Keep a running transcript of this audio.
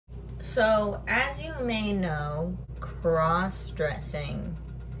So, as you may know, cross-dressing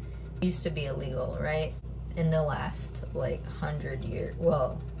used to be illegal, right? In the last, like, 100 years.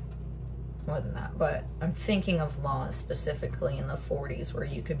 Well, more than that, but I'm thinking of laws specifically in the 40s where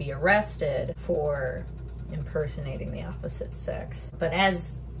you could be arrested for impersonating the opposite sex. But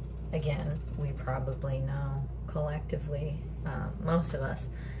as, again, we probably know collectively, most of us,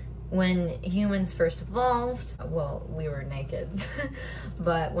 when humans first evolved, well, we were naked,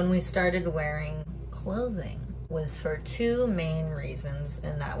 but when we started wearing clothing was for two main reasons,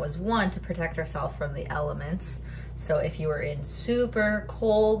 and that was one, to protect ourselves from the elements. So if you were in super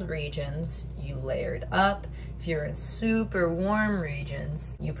cold regions, you layered up. If you're in super warm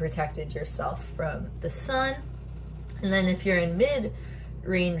regions, you protected yourself from the sun. And then if you're in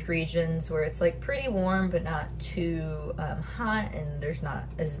mid-range regions where it's like pretty warm but not too hot and there's not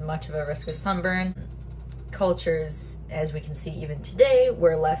as much of a risk of sunburn, cultures, as we can see even today,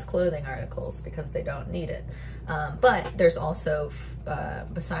 wear less clothing articles because they don't need it. But there's also,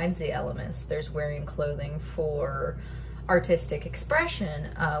 besides the elements, there's wearing clothing for artistic expression,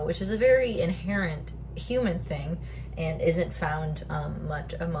 which is a very inherent human thing and isn't found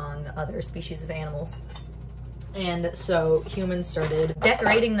much among other species of animals. And so humans started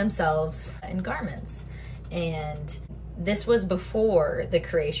decorating themselves in garments. And this was before the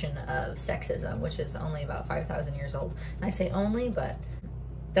creation of sexism, which is only about 5,000 years old. And I say only, but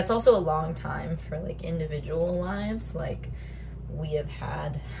that's also a long time for like individual lives. Like, we have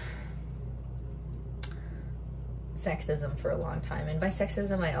had sexism for a long time. And by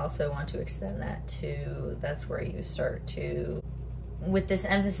sexism, I also want to extend that to, that's where you start to, with this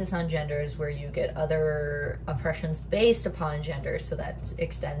emphasis on genders, where you get other oppressions based upon gender. So that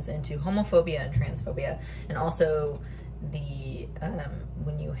extends into homophobia and transphobia, and also the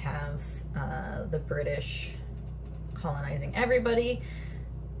when you have the British colonizing everybody,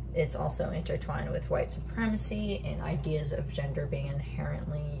 it's also intertwined with white supremacy and ideas of gender being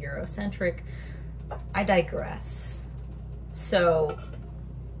inherently Eurocentric. I digress. So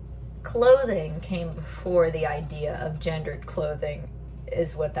clothing came before the idea of gendered clothing,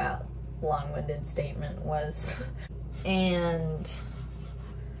 is what that long-winded statement was. And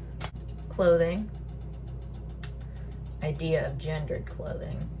clothing, idea of gendered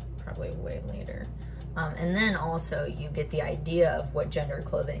clothing, probably way later. And then also you get the idea of what gendered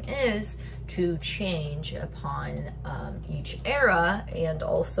clothing is to change upon each era, and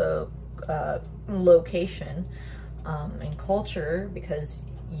also location and culture, because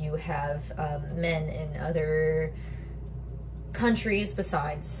you have men in other countries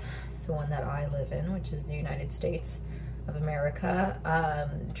besides the one that I live in, which is the United States of America.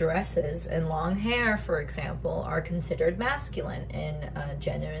 Dresses and long hair, for example, are considered masculine, and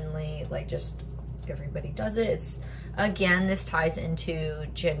genuinely, like, just everybody does it. It's, again, this ties into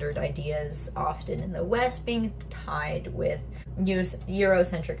gendered ideas often in the West being tied with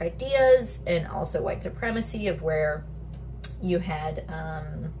Eurocentric ideas, and also white supremacy, of where you had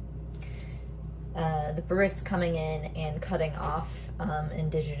the Brits coming in and cutting off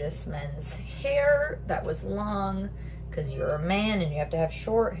indigenous men's hair that was long, because you're a man and you have to have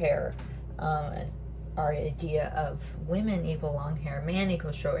short hair. Our idea of women equal long hair, man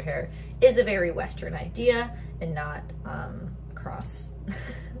equals short hair, is a very Western idea, and not across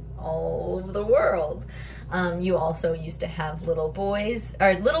all over the world. You also used to have little boys,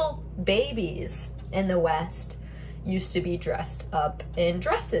 or little babies in the West used to be dressed up in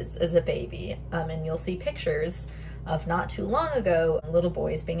dresses as a baby. And you'll see pictures of not too long ago, little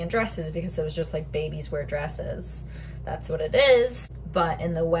boys being in dresses, because it was just like babies wear dresses. That's what it is. But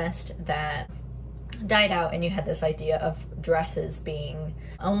in the West, that died out, and you had this idea of dresses being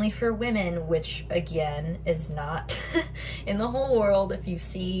only for women, which again is not in the whole world. If you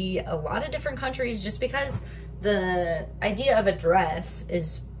see a lot of different countries, just because the idea of a dress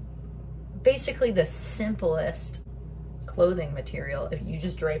is basically the simplest clothing material if you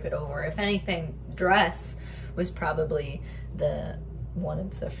just drape it over. If anything, dress was probably one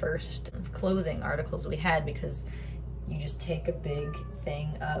of the first clothing articles we had, because you just take a big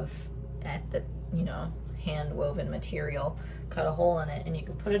thing of, at the, you know, hand woven material, cut a hole in it, and you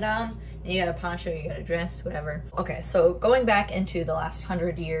can put it on, and you got a poncho, you got a dress, whatever. Okay, so going back into the last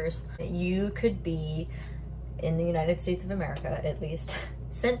 100 years, you could be, in the United States of America at least,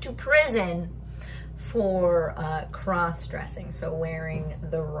 sent to prison for cross-dressing, so wearing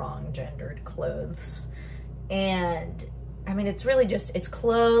the wrong gendered clothes. And I mean, it's really just, it's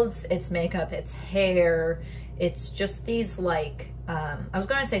clothes, it's makeup, it's hair, it's just these, like, I was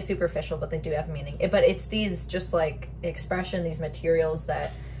going to say superficial, but they do have meaning, but it's these just like expression, these materials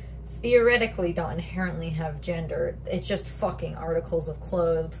that theoretically don't inherently have gender. It's just fucking articles of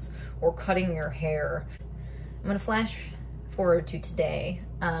clothes or cutting your hair. I'm gonna flash forward to today,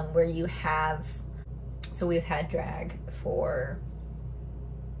 where you have, so we've had drag for,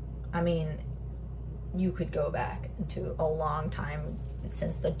 I mean, you could go back into a long time,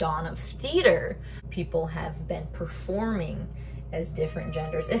 since the dawn of theater. People have been performing as different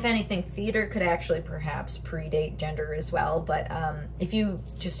genders. If anything, theater could actually perhaps predate gender as well, but if you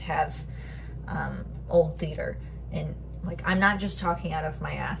just have old theater, and like, I'm not just talking out of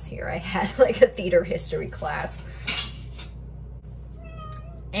my ass here, I had like a theater history class,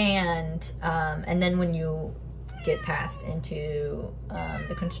 and then when you get passed into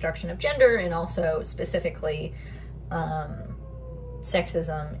the construction of gender, and also specifically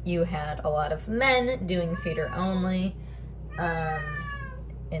sexism, you had a lot of men doing theater only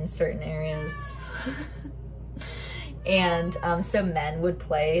in certain areas. And so men would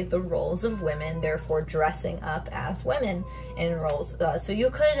play the roles of women, therefore dressing up as women in roles. So you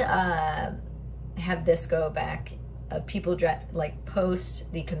could have this go back, people like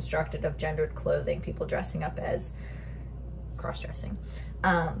post the constructed of gendered clothing, people dressing up as cross-dressing.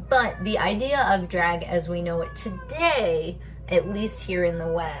 But the idea of drag as we know it today, at least here in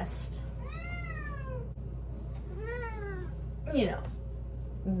the West, you know,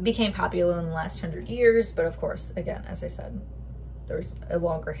 became popular in the last 100 years, but of course, again, as I said, there's a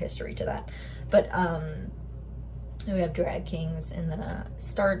longer history to that. But we have drag kings in the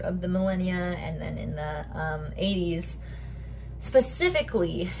start of the millennia, and then in the 80s,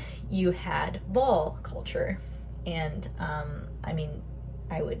 specifically, you had ball culture. And I mean,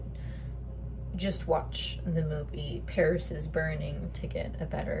 I would just watch the movie Paris is Burning to get a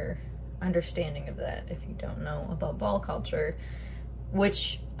better understanding of that if you don't know about ball culture,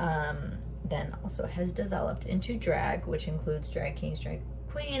 which then also has developed into drag, which includes drag kings, drag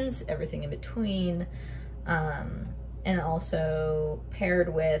queens, everything in between, and also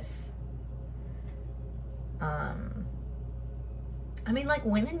paired with, I mean, like,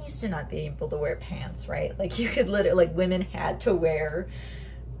 women used to not be able to wear pants, right? Like, you could literally, like, women had to wear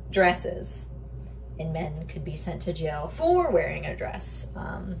dresses, and men could be sent to jail for wearing a dress.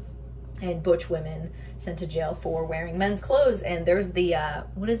 And butch women sent to jail for wearing men's clothes. And there's the,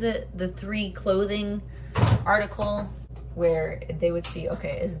 what is it? The 3 clothing article where they would see,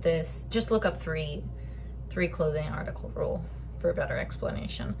 okay, is this, just look up 3 clothing article rule for a better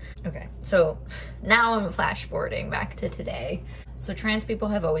explanation. Okay, so now I'm flash forwarding back to today. So trans people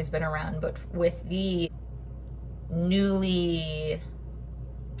have always been around, but with the newly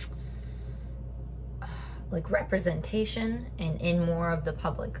like representation and in more of the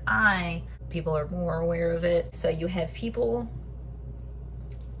public eye, people are more aware of it. So you have people,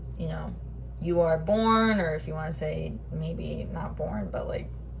 you know, you are born, or if you want to say maybe not born, but like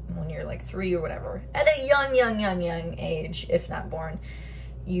when you're like 3 or whatever, at a young age, if not born,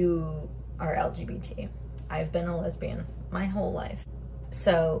 you are LGBT. I've been a lesbian my whole life.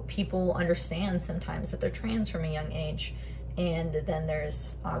 So people understand sometimes that they're trans from a young age. And then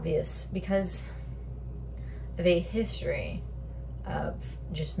there's obvious, because of a history of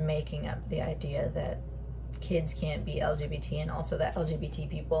just making up the idea that kids can't be LGBT, and also that LGBT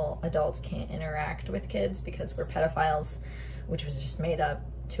people, adults, can't interact with kids because we're pedophiles, which was just made up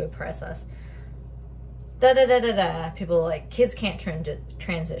to oppress us. People like, kids can't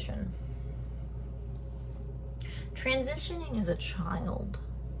transition. Transitioning as a child,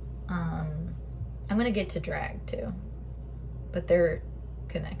 I'm gonna get to drag too, but they're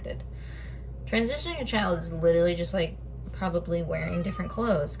connected. Transitioning a child is literally just like probably wearing different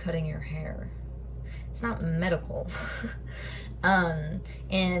clothes, cutting your hair. It's not medical.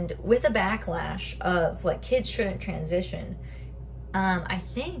 And with a backlash of like kids shouldn't transition, I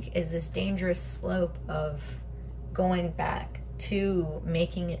think is this dangerous slope of going back to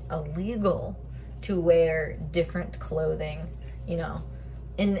making it illegal to wear different clothing, you know.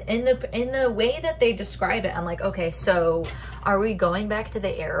 In the way that they describe it, I'm like, okay, so are we going back to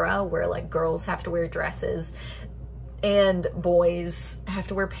the era where like girls have to wear dresses and boys have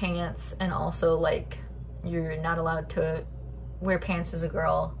to wear pants, and also like you're not allowed to wear pants as a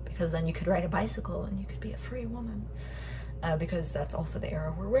girl because then you could ride a bicycle and you could be a free woman, because that's also the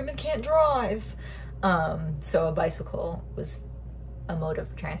era where women can't drive. So a bicycle was a mode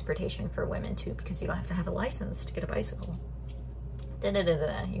of transportation for women too, because you don't have to have a license to get a bicycle. You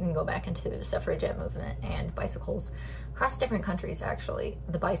can go back into the suffragette movement and bicycles across different countries. Actually,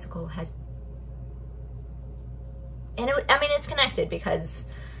 the bicycle has, and I mean, it's connected because,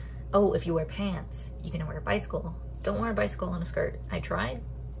 oh, if you wear pants, you can wear a bicycle. Don't wear a bicycle on a skirt. I tried,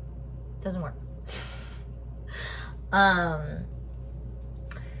 doesn't work.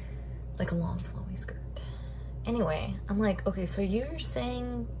 like a long flowy skirt. Anyway, I'm like, okay, so you're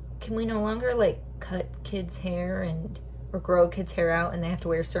saying, can we no longer like cut kids' hair or grow kids' hair out and they have to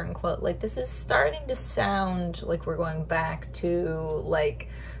wear certain clothes? Like, this is starting to sound like we're going back to like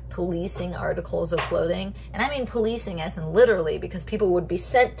policing articles of clothing. And I mean policing as in literally, because people would be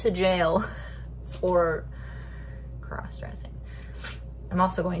sent to jail for cross-dressing. I'm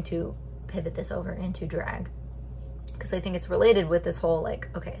also going to pivot this over into drag, because I think it's related with this whole like,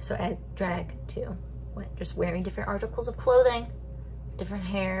 okay, so add drag to what? Just wearing different articles of clothing, different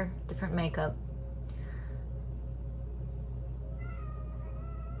hair, different makeup.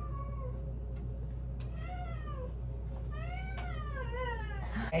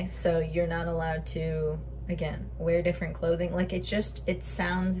 Okay, so you're not allowed to, again, wear different clothing. Like, it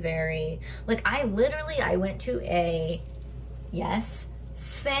sounds very, like, I went to a, yes,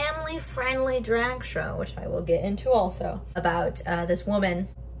 family-friendly drag show, which I will get into also, about this woman.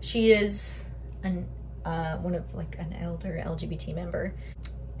 She is one of like an elder LGBT member.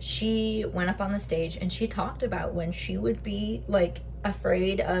 She went up on the stage and she talked about when she would be like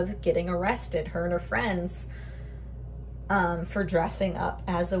afraid of getting arrested, her and her friends, for dressing up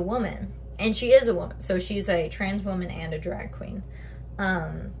as a woman. And she is a woman, so she's a trans woman and a drag queen.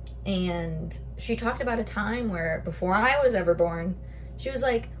 And she talked about a time where before I was ever born, she was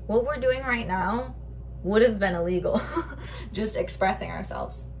like, what we're doing right now would have been illegal. Just expressing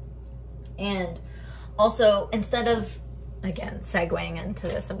ourselves. And also, instead of, again, segueing into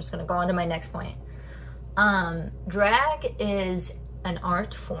this, I'm just gonna go on to my next point. Drag is an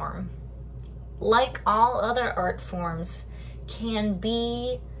art form. Like all other art forms, can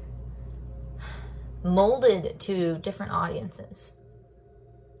be molded to different audiences.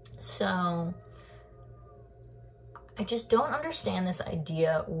 So I just don't understand this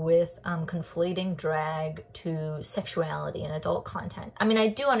idea with conflating drag to sexuality and adult content. I mean, I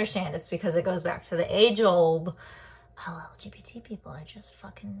do understand it's because it goes back to the age-old, oh, LGBT people are just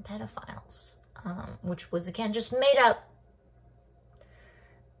fucking pedophiles, which was, again, just made up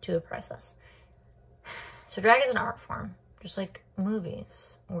to oppress us. So drag is an art form, just like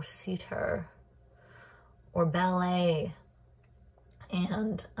movies or theater or ballet.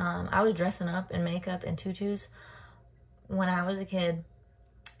 And I was dressing up in makeup and tutus when I was a kid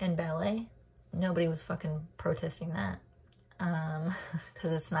in ballet. Nobody was fucking protesting that,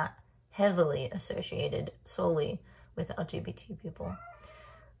 because it's not heavily associated solely with LGBT people.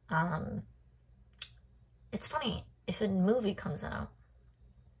 It's funny, if a movie comes out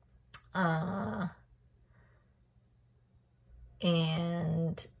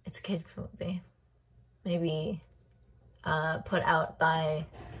and it's a kid's movie, maybe put out by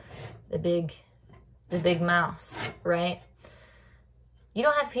the big mouse, right? You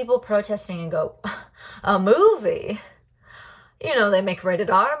don't have people protesting and go, a movie? You know, they make rated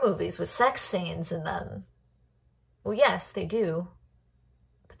R movies with sex scenes in them. Well, yes, they do.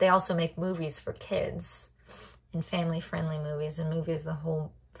 But they also make movies for kids, and family-friendly movies, and movies the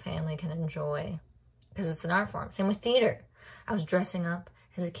whole family can enjoy, because it's an art form. Same with theater. I was dressing up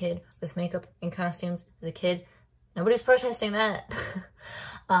as a kid with makeup and costumes as a kid. Nobody's protesting that.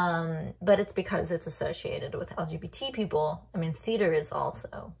 But it's because it's associated with LGBT people. I mean, theater is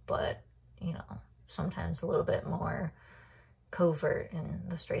also, but, you know, sometimes a little bit more covert, and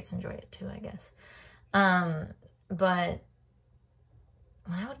the straights enjoy it too, I guess. But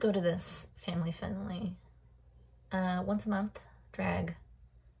when I would go to this family-friendly, once a month drag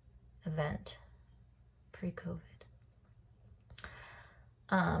event, pre-COVID,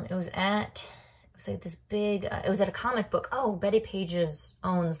 it was like this big, it was at a comic book. Oh, Betty Pages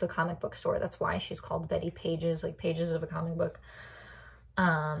owns the comic book store. That's why she's called Betty Pages, like pages of a comic book.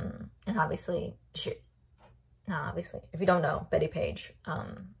 And obviously, if you don't know, Betty Page,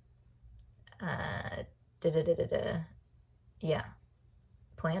 yeah,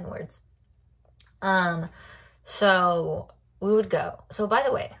 play on words. So we would go. So by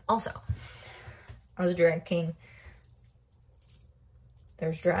the way, also, I was a drag king.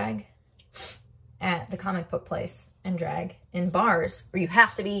 There's drag at the comic book place and drag in bars where you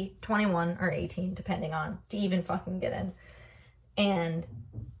have to be 21 or 18, depending on, to even fucking get in. And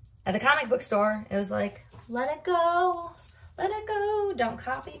at the comic book store, it was like, let it go, don't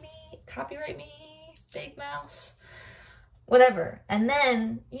copyright me, big mouse, whatever. And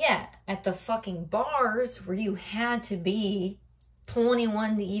then, yeah, at the fucking bars where you had to be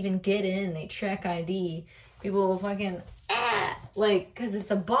 21 to even get in, they check ID, people will fucking, like, because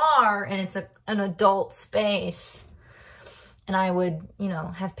it's a bar and it's an adult space. And I would, you know,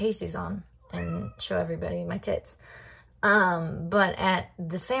 have pasties on and show everybody my tits. But at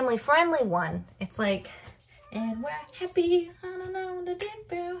the family-friendly one, it's like, and we're happy. I don't know how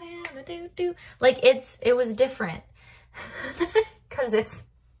to do. Like, it was different because it's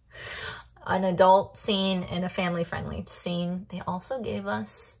an adult scene and a family-friendly scene. They also gave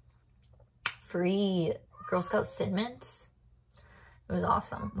us free Girl Scout Thin Mints. It was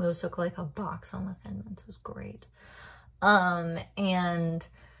awesome. We also took like a box on the Thin Mints. It was great. And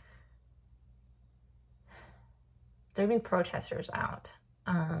there'd be protesters out.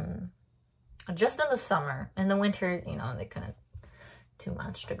 Just in the summer. In the winter, you know, they couldn't too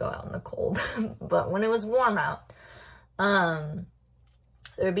much to go out in the cold. But when it was warm out,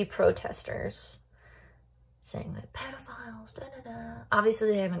 there'd be protesters saying like pedophiles, da da da.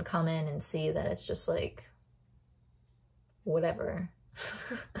 Obviously they haven't come in and see that it's just like whatever.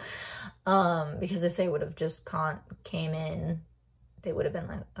 Because if they would have just came in, they would have been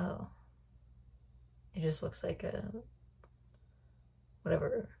like, oh, it just looks like a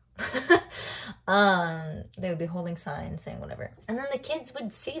whatever. They would be holding signs saying whatever, and then the kids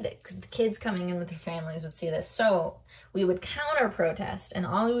would see that. The kids coming in with their families would see this, so we would counter protest, and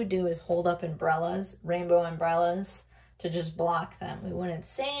all we would do is hold up umbrellas, rainbow umbrellas, to just block them. We wouldn't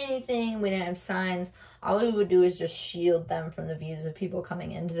say anything. We didn't have signs. All we would do is just shield them from the views of people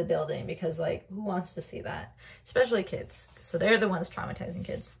coming into the building, because like, who wants to see that? Especially kids. So they're the ones traumatizing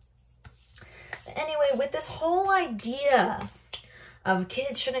kids. But anyway, with this whole idea of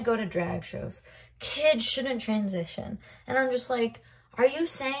kids shouldn't go to drag shows, kids shouldn't transition, and I'm just like, are you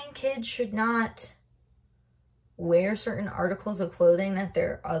saying kids should not wear certain articles of clothing that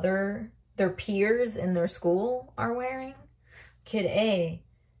their peers in their school are wearing? Kid A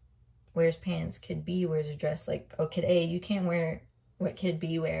wears pants, kid B wears a dress. Like, oh, kid A, you can't wear what kid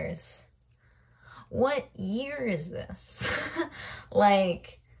B wears. What year is this?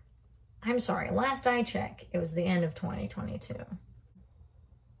 Like, I'm sorry, last I checked, it was the end of 2022.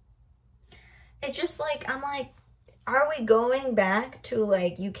 It's just like, I'm like, are we going back to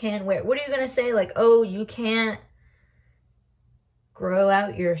like, you can't wear, what are you gonna say? Like, oh, you can't grow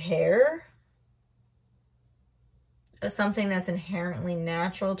out your hair? Something that's inherently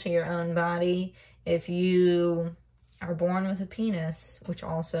natural to your own body. If you are born with a penis, which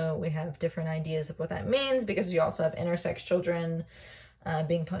also we have different ideas of what that means, because you also have intersex children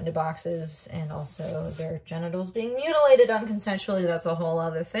being put into boxes, and also their genitals being mutilated unconsensually. That's a whole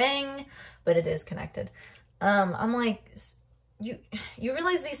other thing, but it is connected. I'm like, you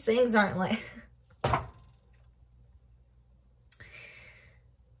realize these things aren't like,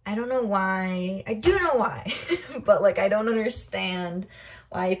 I don't know why. I do know why, but like, I don't understand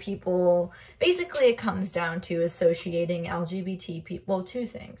why people, basically it comes down to associating LGBT people, well, two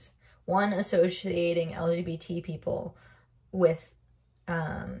things. One, associating LGBT people with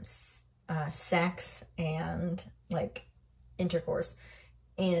sex and like intercourse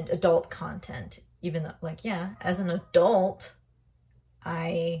and adult content, even though, like, yeah, as an adult,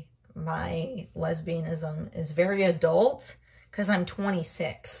 my lesbianism is very adult, because I'm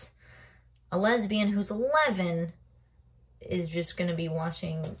 26. A lesbian who's 11 is just going to be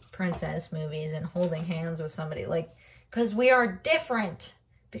watching princess movies and holding hands with somebody. Like, because we are different.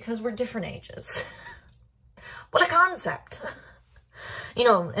 Because we're different ages. What a concept. You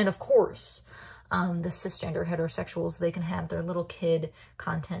know, and of course, the cisgender heterosexuals, they can have their little kid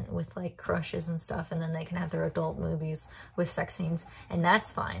content with like crushes and stuff, and then they can have their adult movies with sex scenes, and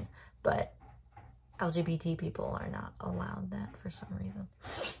that's fine. But LGBT people are not allowed that for some reason.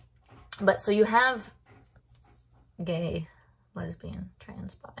 But so you have gay, lesbian,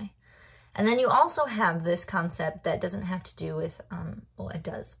 trans, bi. And then you also have this concept that doesn't have to do with, well, it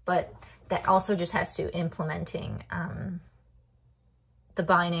does, but that also just has to implementing the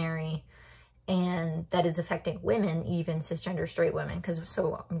binary, and that is affecting women, even cisgender straight women. Because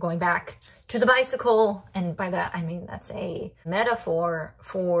so I'm going back to the bicycle, and by that I mean that's a metaphor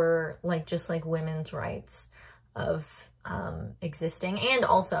for like just like women's rights of existing, and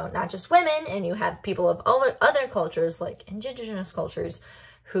also not just women, and you have people of other cultures like indigenous cultures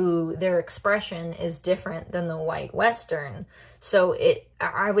who their expression is different than the white Western. So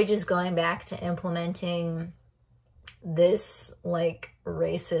are we just going back to implementing this like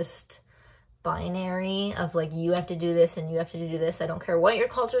racist binary of like, you have to do this and you have to do this. I don't care what your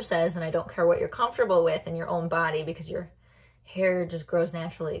culture says, and I don't care what you're comfortable with in your own body, because your hair just grows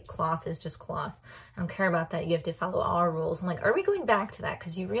naturally. Cloth is just cloth. I don't care about that. You have to follow our rules. I'm like, are we going back to that?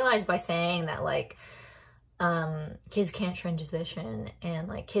 Because you realize by saying that like kids can't transition and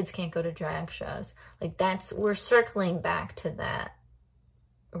like kids can't go to drag shows, like we're circling back to that,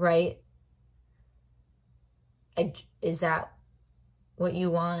 right? Is that what you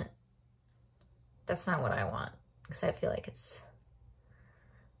want? That's not what I want, because I feel like it's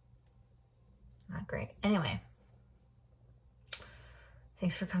Not great. Anyway,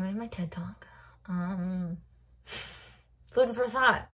 thanks for coming to my TED Talk. Food for thought.